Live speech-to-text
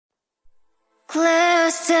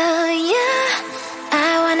Close to you,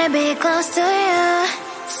 I wanna be close to you,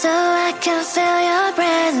 so I can feel your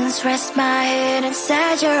presence, rest my head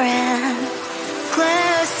inside your hand.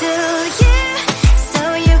 Close to you, so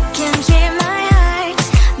you can hear my heart,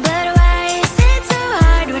 but why is it so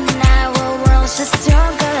hard when our world's just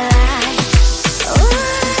don't collide?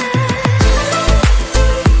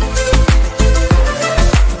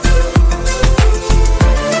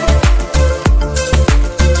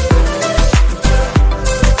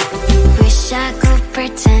 Wish I could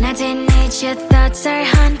pretend I didn't need your thoughts are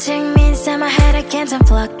haunting me inside my head, I can't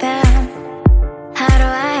unplug them. How do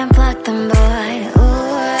I unplug them, boy?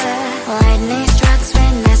 Ooh, lightning strikes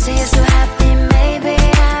when I see you so happy. Maybe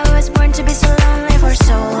I was born to be so lonely for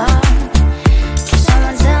so long. Can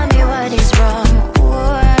someone tell me what is wrong? Ooh,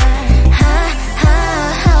 ha, ha,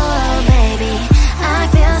 hello, baby. I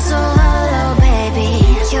feel so hollow, baby.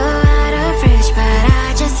 You're out of reach, but I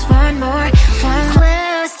just want more. One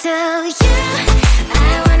close to you.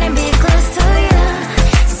 I wanna be close to you,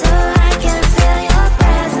 so I can feel your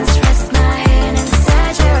presence, rest my head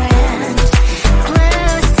inside your hand.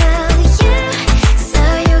 Close to you, so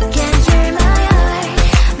you can hear my heart,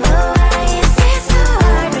 but why is it so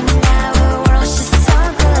hard when our world's just so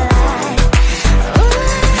collide?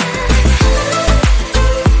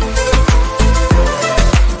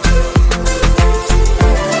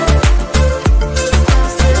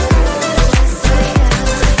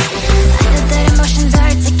 I know that emotions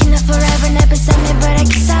are taking up forever, not beside me, but I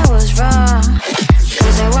guess I was wrong.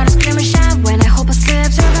 Cause I wanna scream and shout when I hopelessly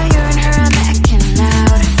observe how you and her are making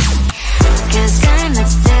out. Cause I'm not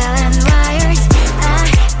still and wired. I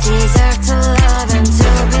deserve to love and to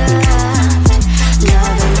be loved,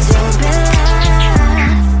 love and to be loved.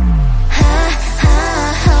 Ha, ha,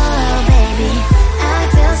 hello, baby. I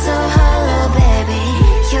feel so hollow, baby.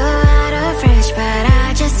 You're out of reach, but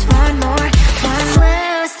I just want more. One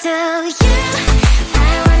close to you.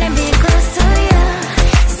 I wanna be close to you,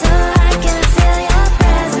 so I can feel your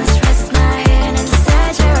presence, rest my head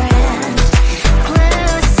inside your hand.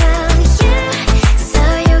 Close to you, so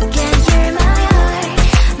you can hear my heart,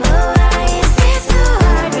 but why is it so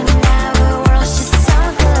hard when our world's just so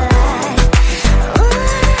collide? Ooh,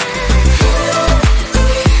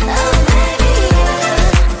 oh baby,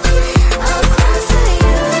 oh close to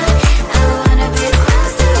you. I wanna be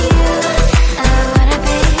close to you. I wanna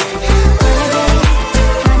be, wanna be,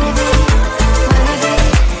 wanna be, wanna be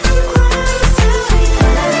close to you.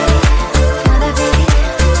 Wanna be, wanna be,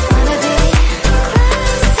 wanna be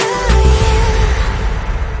close to you.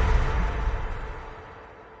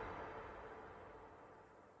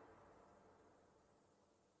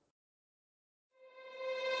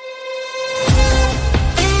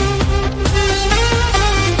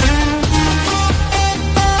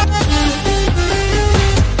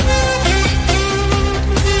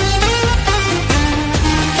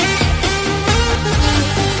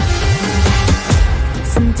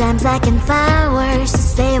 Sometimes I can find words to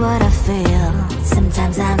say what I feel.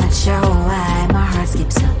 Sometimes I'm not sure why my heart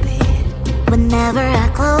skips a beat. Whenever I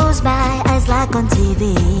close my eyes like on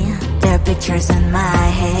TV, there are pictures in my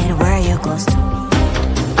head where you're close to me.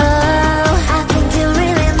 Oh, I think you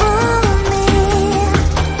really move me.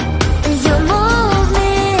 You move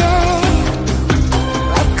me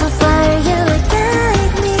like a fire, you would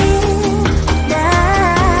guide me,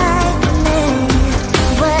 guide me.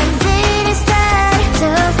 When did it start to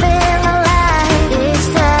feel alive? Each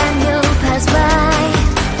time you pass by,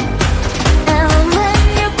 and when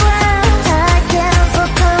you ground, I can't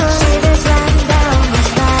focus. Shivers run down my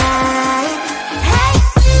spine. Hey.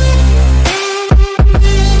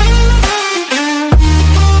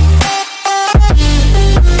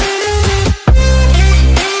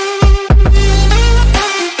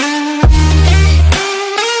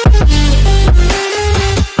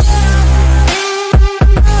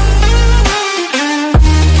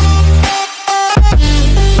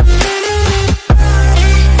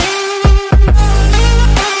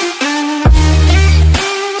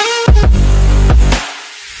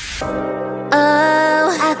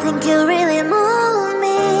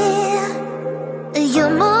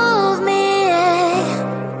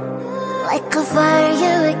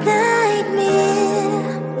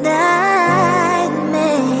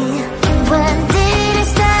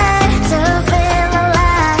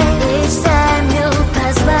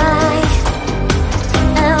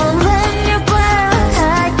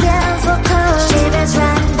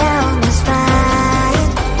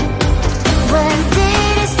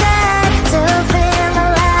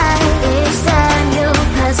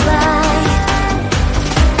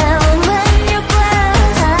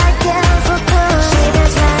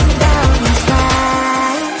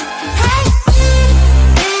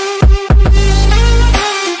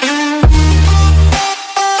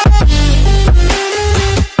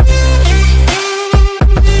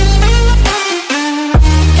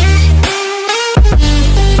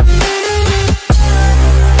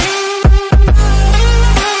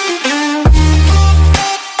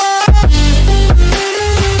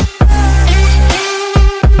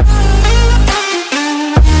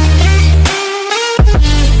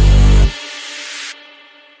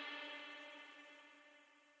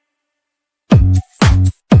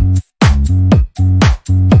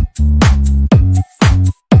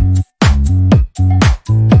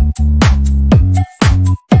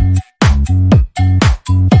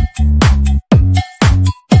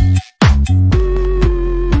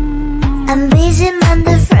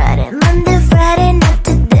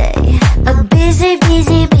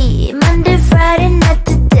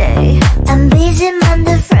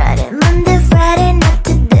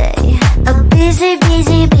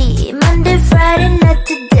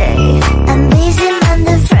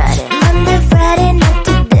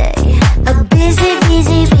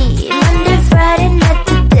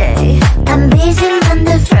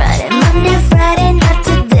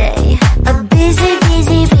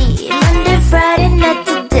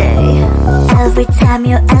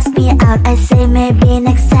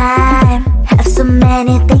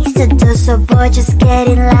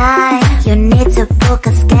 book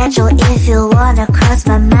a schedule if you wanna cross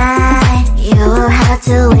my mind. You will have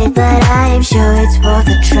to wait, but I'm sure it's worth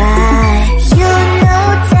a try. You know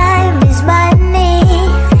time is money.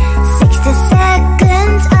 60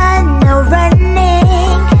 seconds on no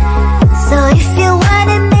running. So if you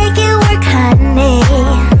wanna make it work, honey,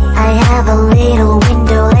 I have a little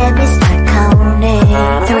window, let me start counting.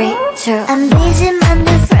 3, 2, I'm busy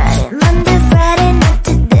Monday, Friday, not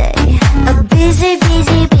today. A busy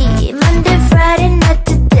bee, Monday, Friday, not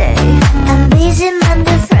today. I'm busy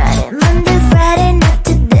Monday, Friday, not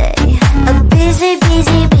today. A busy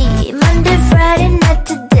bee, Monday, Friday, not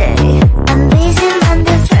today. I'm busy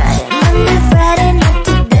Monday, Friday, not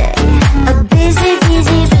today. A busy bee,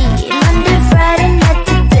 Monday, Friday, not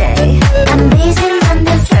today. I'm busy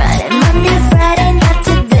Monday, Friday, not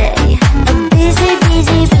today. A busy bee,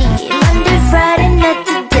 Monday, Friday, not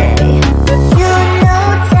today. You know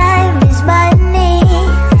time is money.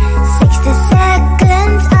 60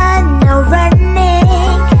 seconds on no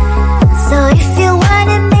running. So if you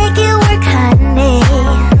wanna make it work, honey,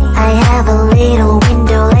 I have a little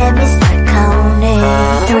window, let me start counting.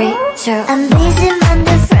 3, 2, I'm busy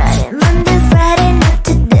Monday, Friday, not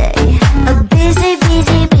today. A busy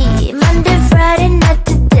bee, Monday, Friday, not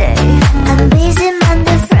today. I'm busy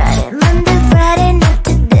Monday, Friday, not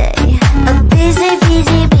today. A busy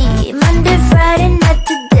bee, Monday, Friday, not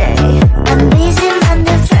today. I'm busy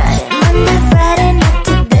Monday, Friday, not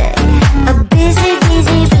today. A busy bee,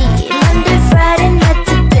 Monday, Friday, not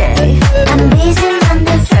today. I'm busy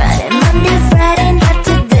Monday, Friday, not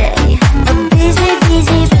today. A busy bee,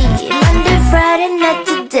 Monday, Friday, not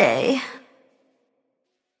today.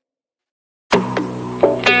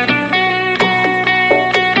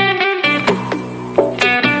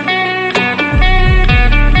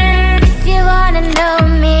 If you wanna know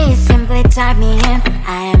me, simply type me in. I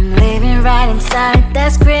am living right inside the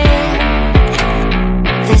screen.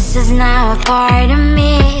 This is now a part of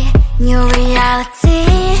me, new reality.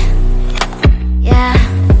 Yeah.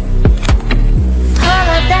 All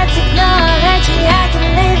of that technology, I can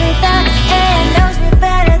live without. It knows me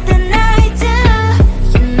better than I do.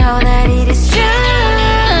 You know that it is true.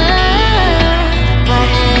 But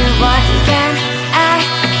hey, what can I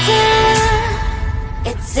do?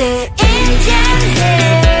 It's the engines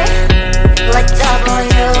here, like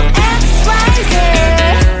WXYZ.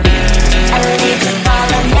 I leave the ball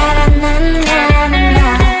on na-na-na-na-na-na.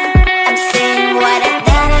 I'm saying what I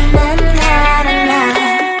na-na-na-na-na.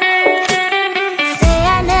 Say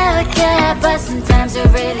I never care, but sometimes it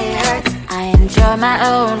really hurts. I enjoy my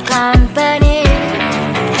own company.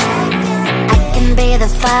 I can be the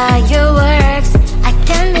fireworks, I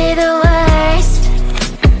can be the worst.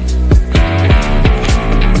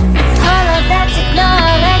 All of that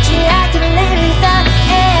technology, I can live without.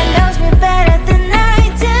 It knows me better than I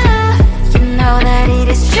do. You know that it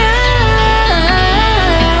is true.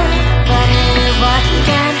 But hey, what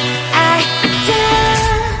can I do?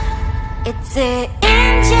 It's the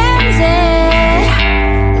engines,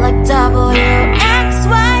 like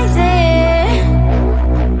WXYZ.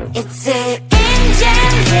 It's the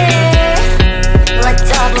engines, like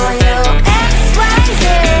WXYZ.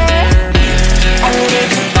 I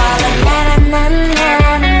live the ball on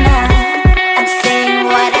na-na-na-na-na. I'm saying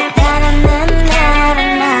what I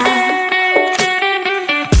na-na-na-na-na.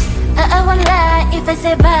 I won't lie if I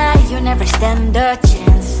say bye, you never stand a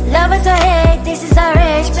chance. Love us or hate, this is our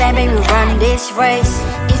age, baby, we run this race.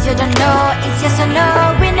 If you don't know, it's yes or no,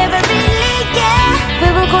 we never really care. We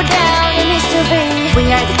will go down in history,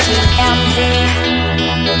 we are the TMZ.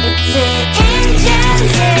 It's the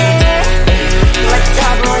engines here, like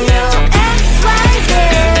WXYZ.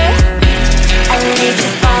 I leave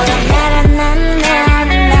the ball on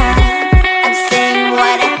na-na-na-na-na. I'm saying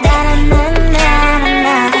what I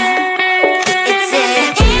na-na-na-na-na. It's the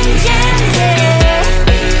engines here,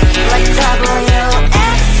 like WXYZ.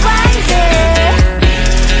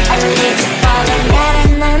 I leave the ball on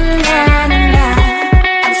na-na-na-na-na.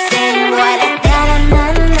 I'm saying what I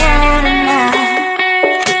na-na-na-na-na.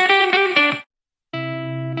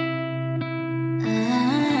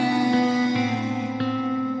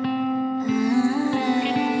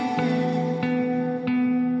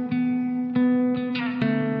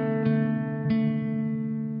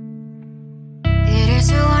 It is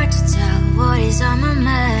so hard to tell what is on my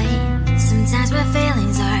mind. Sometimes my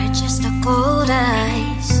feelings are just a cold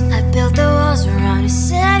ice. I built the walls around you,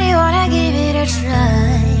 said you wanna give it a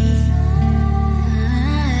try.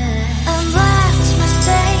 I'm lost,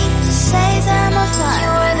 mistake to say time of time.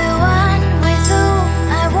 You were the one with whom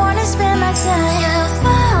I wanna spend my time. You're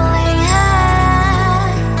falling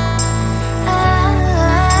high.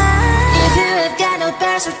 If you have got no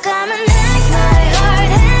past, so come and take my heart.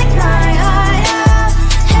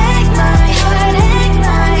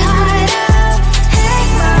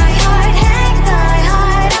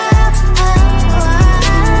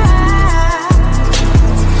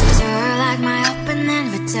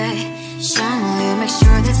 tunnel, you make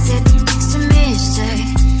sure that sitting next to me stay.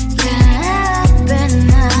 Yeah, up and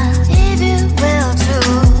up, if you will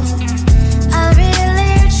too. I'll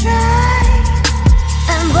really try.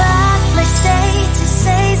 And what my state to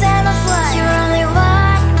say is I'm a fly. You're only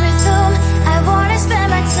one with whom I wanna spend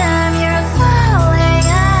my time. You're falling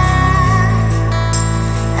out.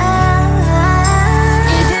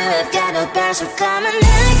 If you have got no bears, so come and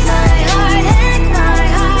take my heart, take my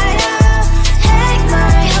heart out. Take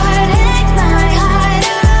my heart, take my heart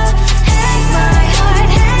out. Take my heart,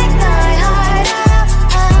 take my heart out.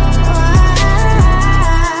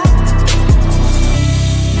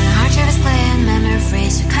 My heart drive is playing, memory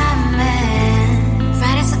freeze, you're coming.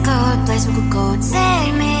 Friday's a good place we could go,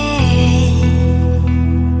 take me.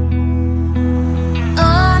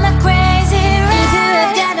 On a crazy ride. If you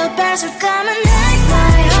have got no bears, so come and take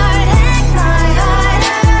my heart, take my heart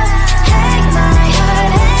out. Take my heart,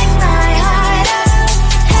 take my heart out.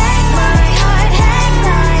 Take my heart, take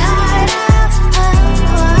my heart out.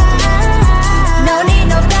 No need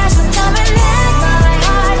no bears, so come and take my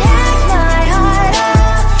heart, take my heart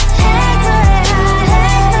out. Take my heart,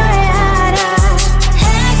 take my heart out.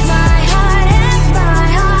 Take my heart, take my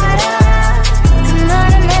heart out. Come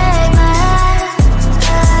on and make my heart.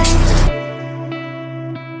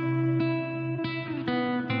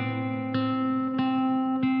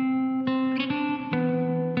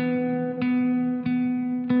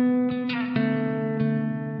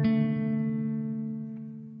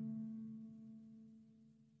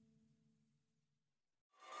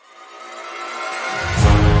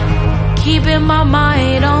 Keeping my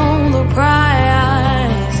mind on the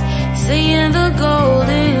prize, seeing the gold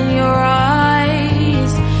in your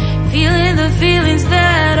eyes, feeling the feelings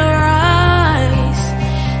that arise.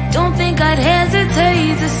 Don't think I'd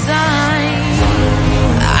hesitate to sign.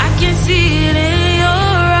 I can see it in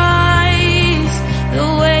your eyes, the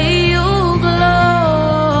way you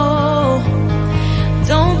glow.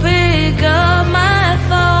 Don't pick up my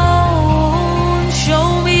phone, show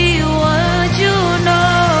me what you know.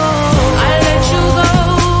 I let you go,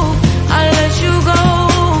 I let you go.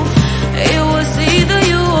 It was either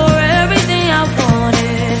you or everything I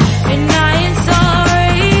wanted, and I ain't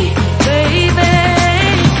sorry, baby.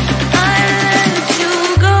 I let you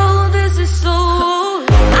go, this is so.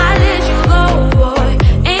 I let you go, boy,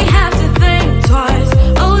 ain't have to think twice.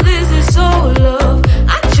 Oh, this is so love.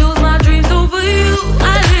 I chose my dreams over you.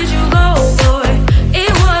 I let you go, boy,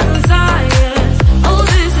 it wasn't science. Oh,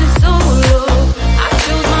 this is so love. I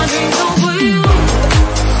chose my dreams over you.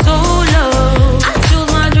 So love. I chose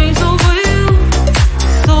my dreams over you.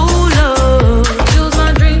 So love. I chose my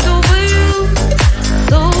dreams over you.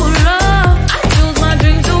 So love. I chose my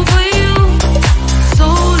dreams over you. So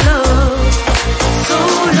love. So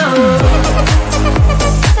love.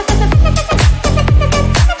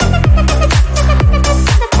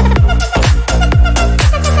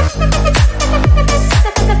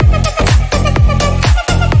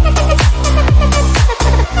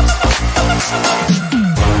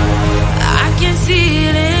 I can see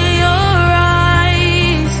it in your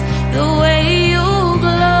eyes, the way you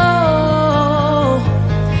glow.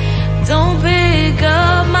 Don't pick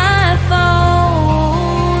up my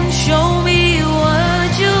phone, show me what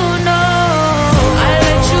you know. I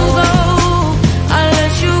let you go, I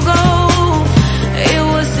let you go. It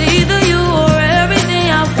was either you or everything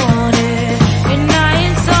I wanted, and I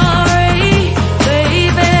ain't sorry,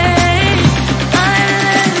 baby. I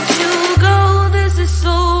let you go, this is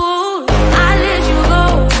so. I let you go,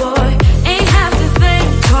 boy, ain't have to think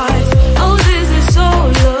twice. Oh, this is so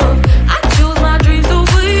love. I chose my dreams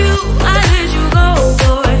over you. I let you go,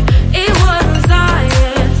 boy, it wasn't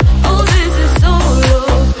science. Oh, this is so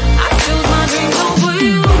love. I chose my dreams over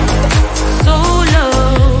you. So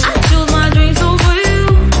love. I chose my dreams over you.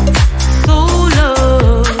 So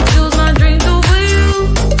love. I chose my dreams over you.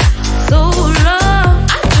 So love.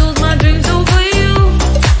 I chose my dreams over you.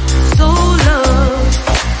 So love.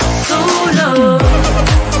 So love.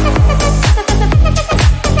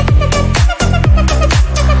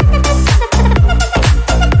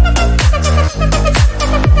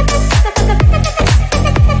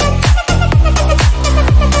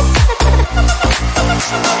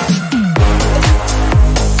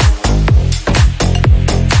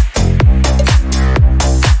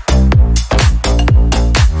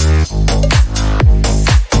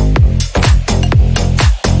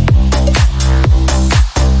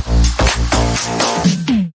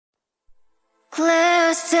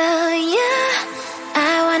 Close to you,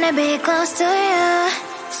 I wanna be close to you,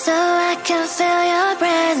 so I can feel your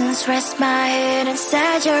presence. Rest my head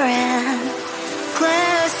inside your hand.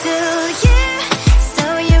 Close to you, so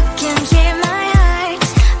you can hear my heart.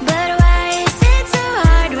 But why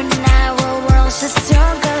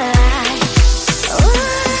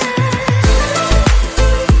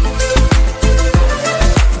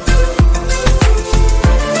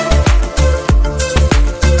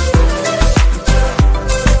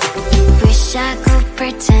I could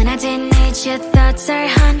pretend I didn't need your thoughts are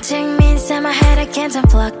haunting me inside my head, I can't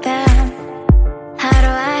unplug them. How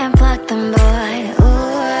do I unplug them, boy?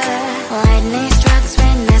 Ooh, lightning strikes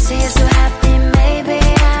when I see you so happy. Maybe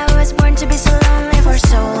I was born to be so lonely for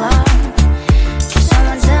so long. Can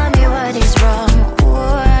someone tell me what is wrong?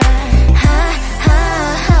 Ooh,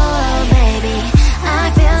 baby, I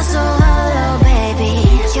feel so hollow, baby.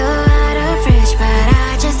 You're out of reach, but I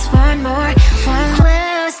just want more, want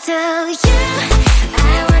close to you.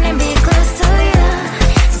 I wanna be close to you,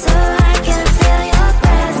 so I can feel your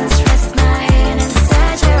presence. Rest my hand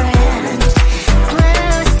inside your hand.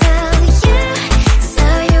 Close to you, so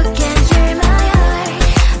you can hear my heart.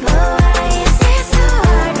 But why is it so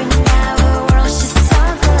hard when our worlds just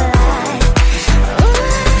don't collide?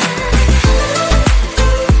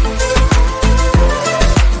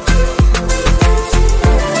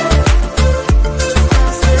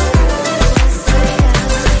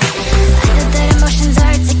 I know that emotions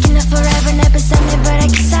are taking up forever, never beside me, but I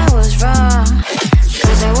guess I was wrong.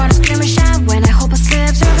 Cause I wanna scream and shout when I hope I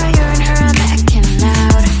slip over you and her, I'm backing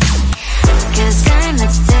out. Cause I'm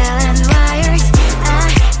not still and wired. I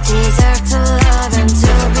deserve to love and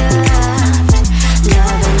to be loved.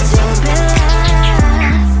 Love and to be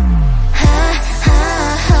loved.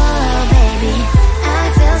 Baby, I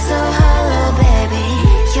feel so hollow, baby.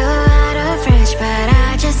 You're out of reach, but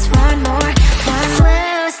I just want more, want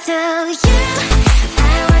close to you.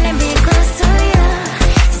 I wanna be close to you,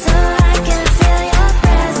 so I can feel your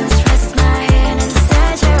presence. Rest my hand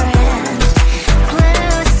inside your hand.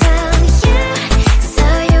 Close to you, so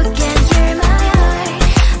you can hear my heart.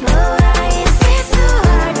 But why is it so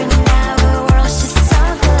hard when our worlds just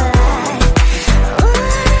don't collide?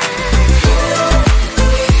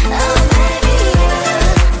 Oh baby,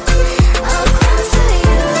 oh close to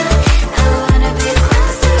you. I wanna be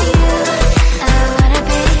close to you. I wanna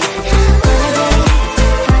be, wanna be,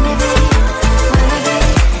 wanna be, wanna be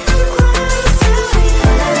close to you.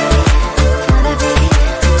 Wanna be,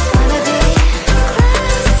 wanna be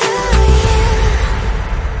close to you.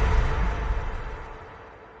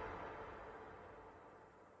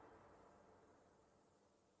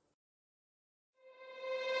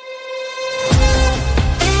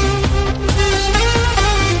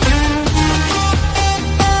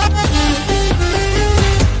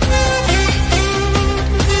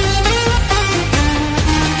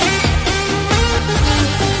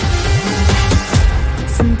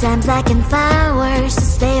 Sometimes I can find words to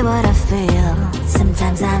say what I feel.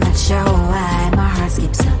 Sometimes I'm not sure why my heart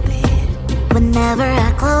skips a beat. Whenever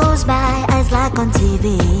I close my eyes like on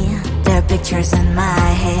TV, there are pictures in my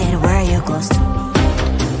head where you're close to me.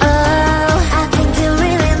 Oh, I think you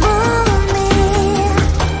really move me.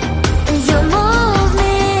 You move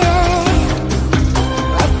me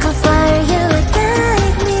like a fire, you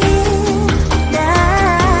ignite me,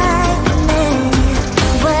 ignite me.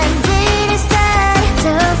 When did it start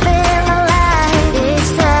to feel alive? Each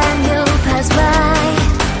time you pass by,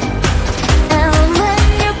 and when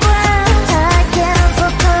you're gone, I can't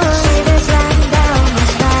focus. Shivers running down my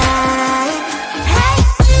spine. Hey.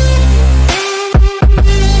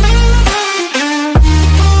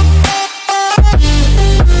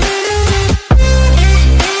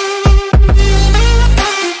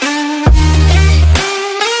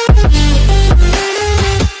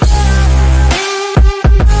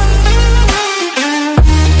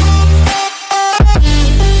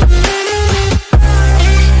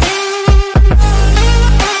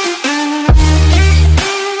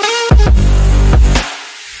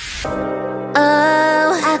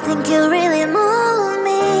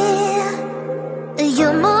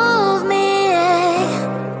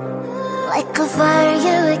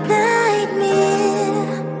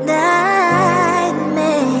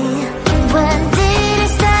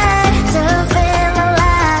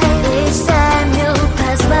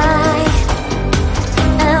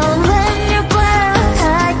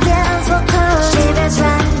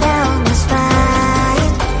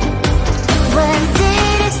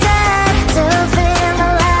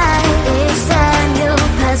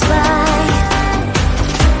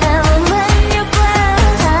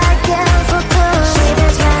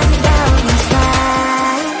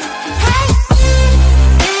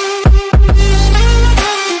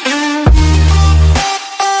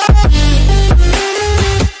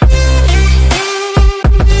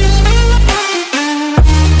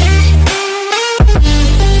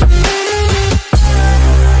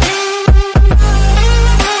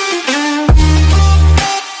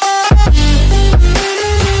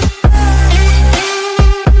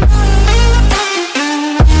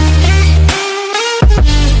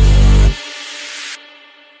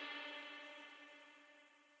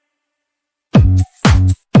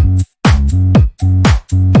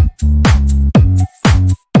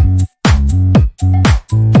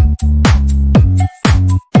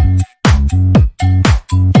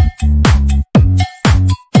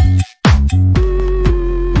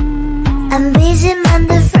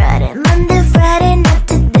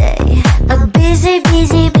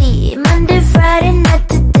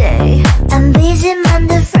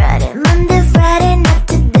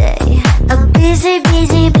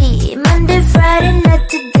 busy bee. Monday, Friday, not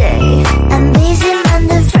today. I'm busy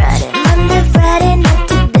Monday, Friday, not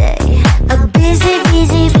today. A busy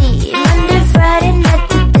bee. Monday, Friday, not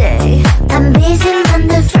today. I'm busy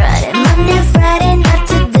Monday, Friday, not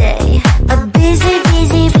today. A busy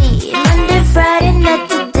bee. Monday, Friday, not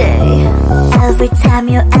today. Every time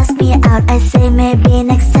you ask me out, I say maybe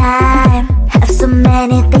next time. Have so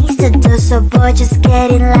many things to do, so boy, just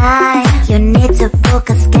get in line. You need to book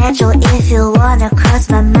a schedule if you wanna cross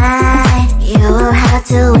my mind. You will have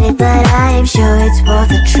to wait, but I am sure it's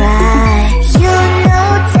worth a try. You know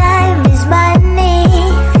time is money.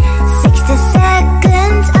 60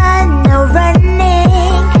 seconds on no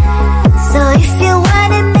running. So if you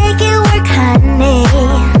wanna make it work, honey,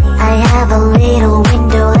 I have a little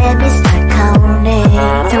window, let me start counting.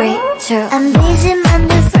 3, 2, I'm busy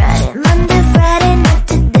Monday, Friday, not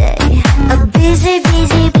today. A busy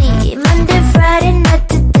bee. Monday, Friday, not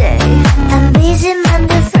today. I'm busy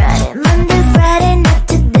Monday, Friday, not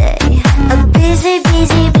today. A busy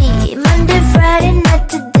bee. Monday, Friday, not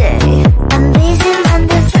today. I'm busy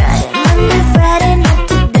Monday, Friday, not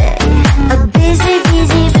today. A busy bee.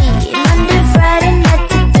 Monday, Friday, not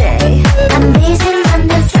today. I'm busy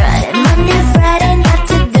Monday, Friday, not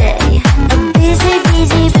today. A busy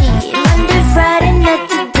bee. Monday, Friday, not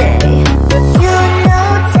today. You know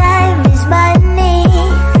time is money.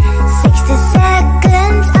 60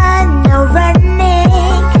 seconds on no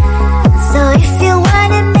running. So if you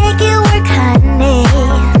wanna make it work, honey,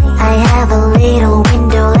 I have a little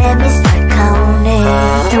window, let me start counting.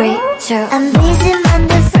 3, 2, I'm busy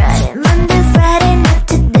Monday, Friday, not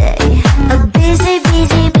today. A busy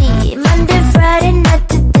bee. Monday, Friday, not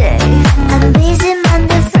today. I'm busy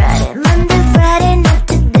Monday, Friday, not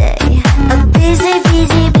today. A busy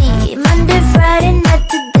bee. Monday, Friday, not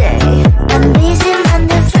today. I'm busy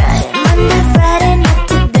Monday, Friday, not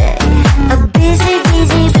today. A busy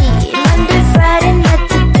bee. Monday, Friday, not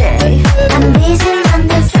today. I'm busy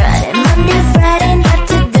Monday, Friday, not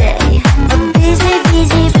today. A busy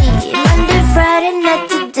bee. Monday, Friday, not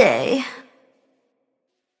today.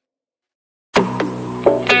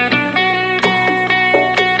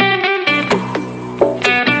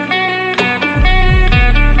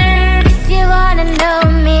 If you wanna know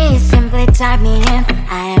me, simply type me in.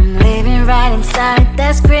 I am living right inside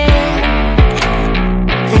the screen.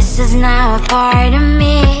 This is now a part of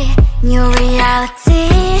me, new reality.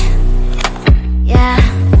 Yeah.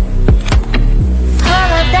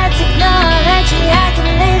 All of that technology, I can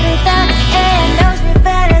live without. It knows me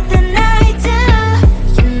better than I do.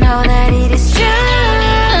 You know that it is true.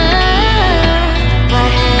 But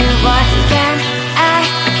hey, what can I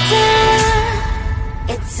do?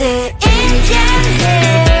 It's the engine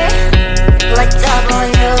here, like WXYZ.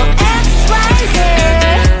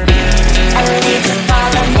 I need to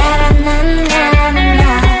follow,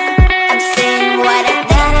 na-na-na-na-na-na. I'm saying what I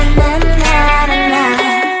na-na-na-na-na.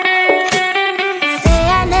 Say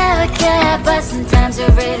I never care, but sometimes it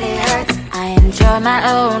really hurts. I enjoy my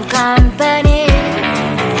own company.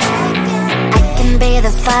 I can be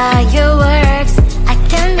the fireworks, I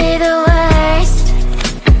can be the worst.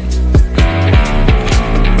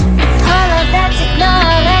 All of that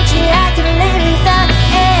technology, I can live without.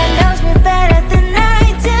 It knows me better than I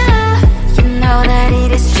do. You know that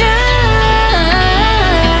it is true.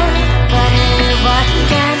 But hey, what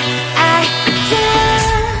can I do?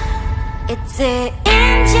 It's the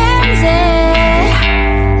engines,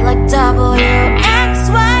 like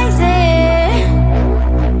WXYZ.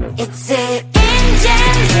 It's the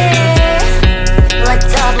engines, like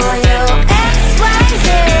WXYZ.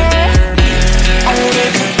 I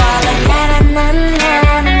live to follow,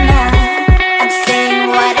 na-na-na-na-na-na. I'm saying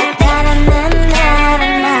what I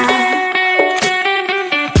na-na-na-na-na.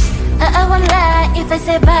 I won't lie if I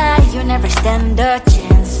say bye, you never stand a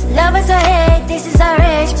chance. Love is or hate, this is our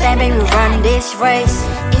age, baby, we run this race.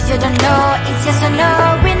 If you don't know, it's yes or no,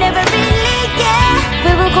 we never really get.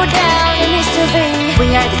 We will go down in history, we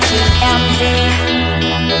are the TMZ.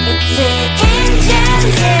 It's the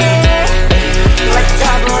engines here, like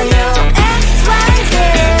WXYZ.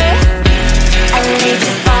 I need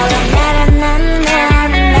to follow,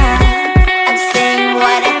 na-na-na-na-na. I'm saying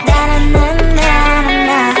what I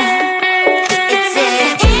na-na-na-na-na. It's the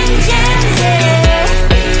engines here,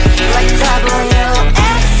 like WXYZ.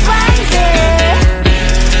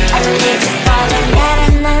 I need to follow,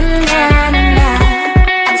 na-na-na-na-na.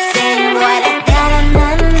 I'm saying what I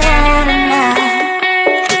na-na-na-na-na.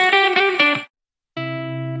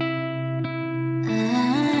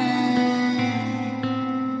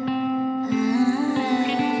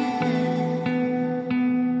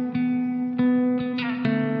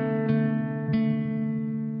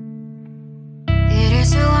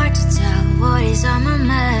 it's so hard to tell what is on my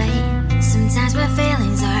mind. Sometimes my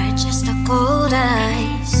feelings are just a cold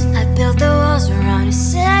ice. I built the walls around it,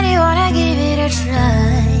 said you wanna give it a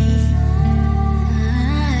try.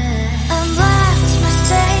 I'm lost, my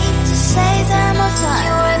state to say that I'm fine.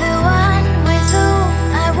 You were the one with whom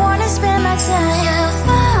I wanna spend my time. You're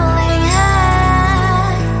falling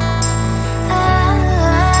high.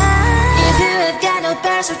 If you have got no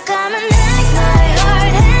bears, so come and hack my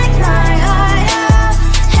heart, hack my heart out.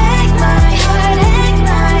 Hack my heart, hack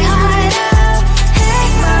my heart out.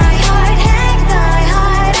 Hack my heart, hack my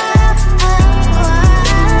heart out.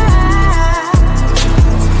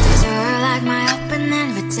 So you're like my open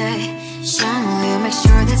invitation. Will you make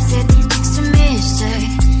sure that sitting next to me is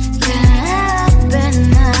safe? Can open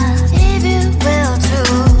up if you will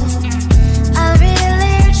too. I'll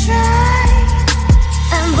really try.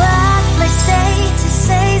 And what my state to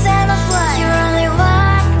say that I'm flying. You're only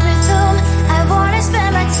one with whom I wanna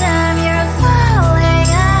spend my time. You're falling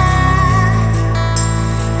high.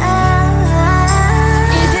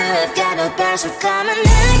 If you have got no bears, so come and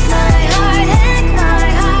hack my heart, hack my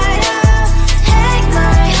heart out. Hack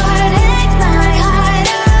my heart, hack my heart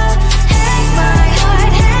out. Hack my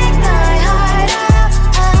heart, hack my heart out.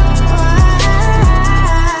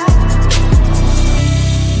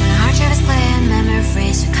 My heart travels playing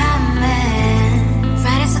memories are coming.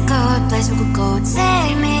 Friday's a good place we could go and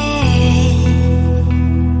take me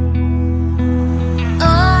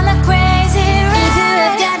on a crazy ride. If you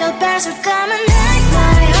have got no bears, so come and hack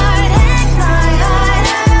my heart, hack my heart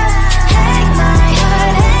out. Hack my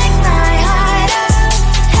heart, hack my heart out.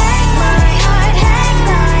 Hack my heart, hack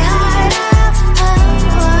my heart out.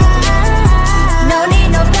 No need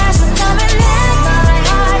no bears, so come and hack my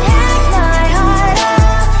heart, hack my heart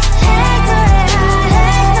out. Hack my heart,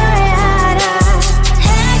 hack my heart out.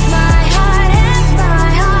 Hack my heart, hack my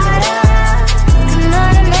heart out. Come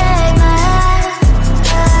on and make my heart.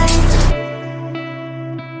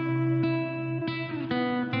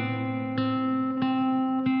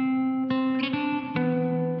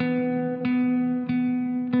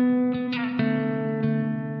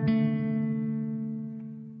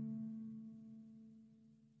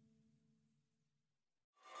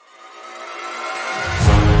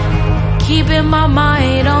 Keeping my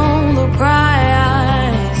mind on the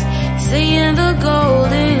prize, seeing the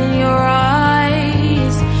gold in your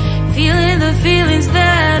eyes, feeling the feelings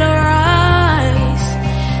that arise.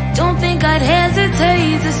 Don't think I'd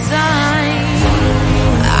hesitate to sign.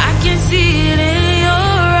 I can see it in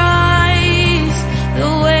your eyes,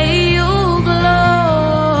 the way you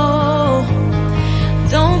glow.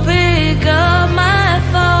 Don't pick up my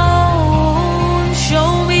phone,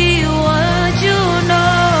 show me what you know.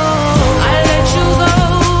 I let you go,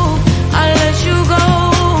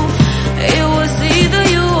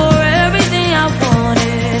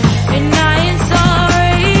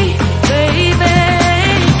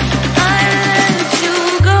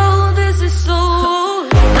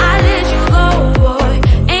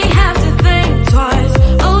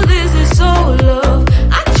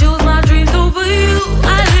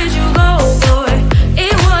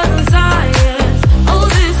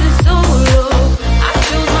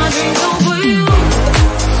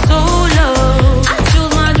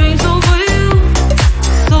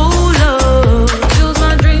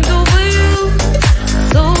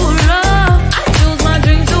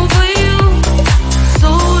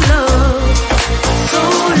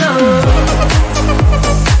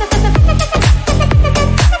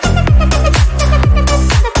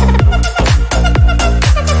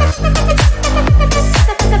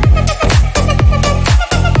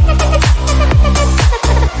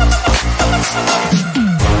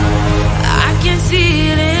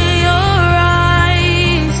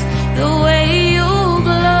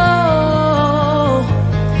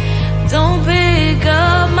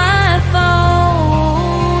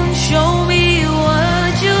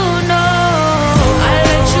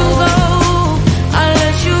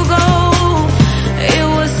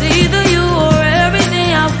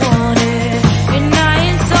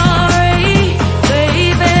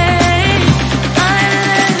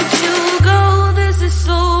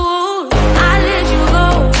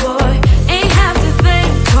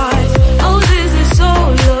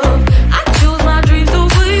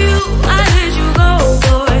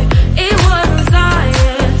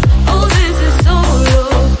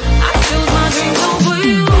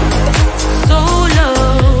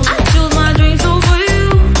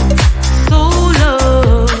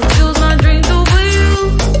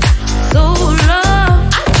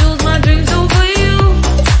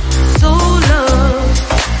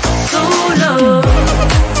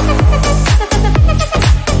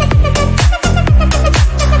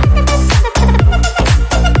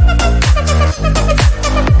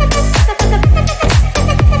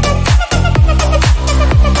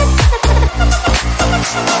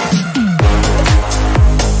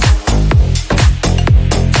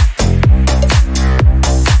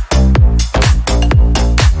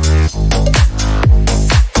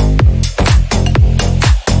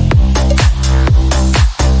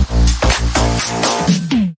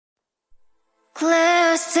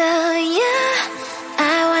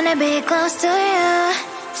 wanna be close to you,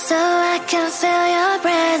 so I can feel your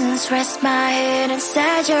presence. Rest my head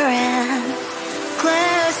inside your hand.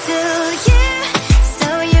 Close to you, so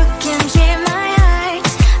you can hear my heart.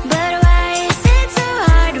 But why is it so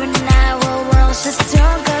hard when our worlds just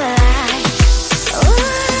don't collide?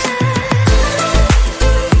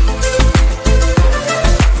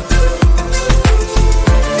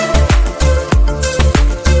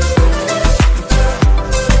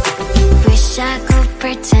 Wish I could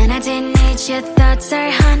pretend I didn't need your thoughts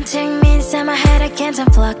are haunting me inside my head. I can't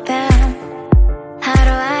unplug them. How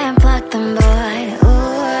do I unplug them, boy?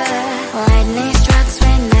 Ooh, lightning strikes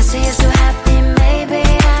when I see you so happy. Maybe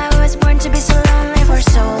I was born to be so lonely for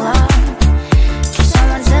so long. Can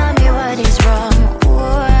someone tell me what is wrong?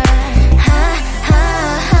 Ooh,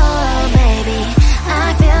 baby, I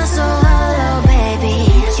feel so hollow, baby.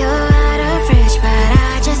 You're out of reach, but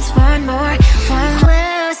I just want more, want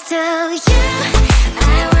close to you.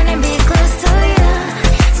 I wanna be close to you,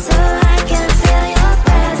 so I can feel your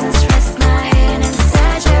presence. Rest my head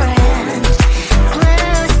inside your hand.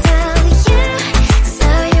 Close to you, so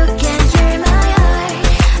you can hear my heart.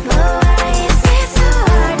 But why is it so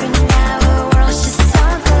hard when our worlds just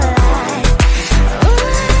don't collide?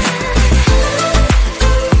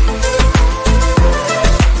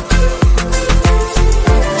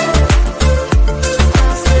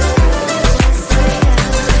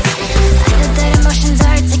 I know that emotions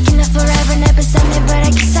are taking it forever, never said me, but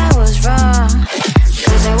I guess I was wrong.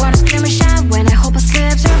 Cause I wanna scream and shout when I hope I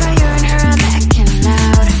slips over you and her, I'm acting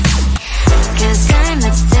out. Cause I'm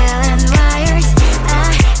not still in wires.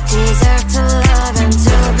 I deserve to love and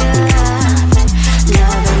to be loved.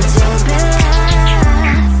 Love and to be loved.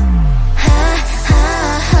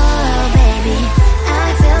 Baby, I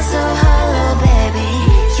feel so hollow, baby.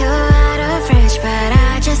 You're out of reach, but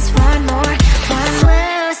I just want more, want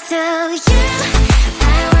close to you.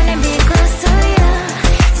 I wanna be close to you,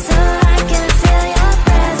 so I can feel your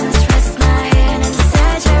presence. Rest my head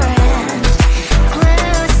inside your hand.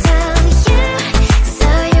 Close to you, so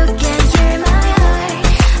you can hear my heart.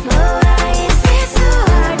 But why is it so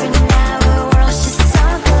hard when our worlds just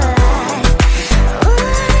don't collide?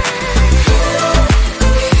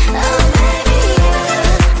 Oh baby,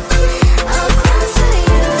 oh close to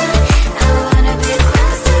you. I wanna be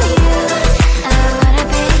close to you. I wanna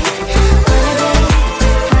be close to you.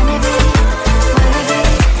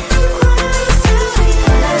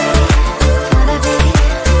 Wanna be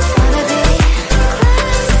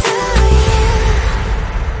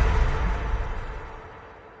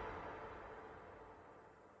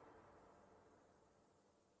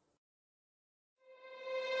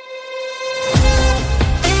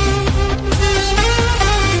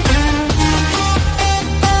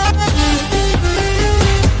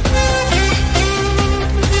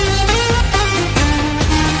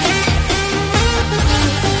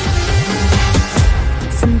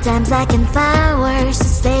Sometimes I can find words to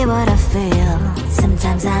say what I feel.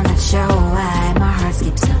 Sometimes I'm not sure why my heart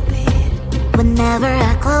skips a beat. Whenever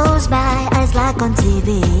I close my eyes like on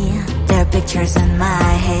TV, there are pictures in my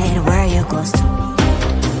head where you're close to me.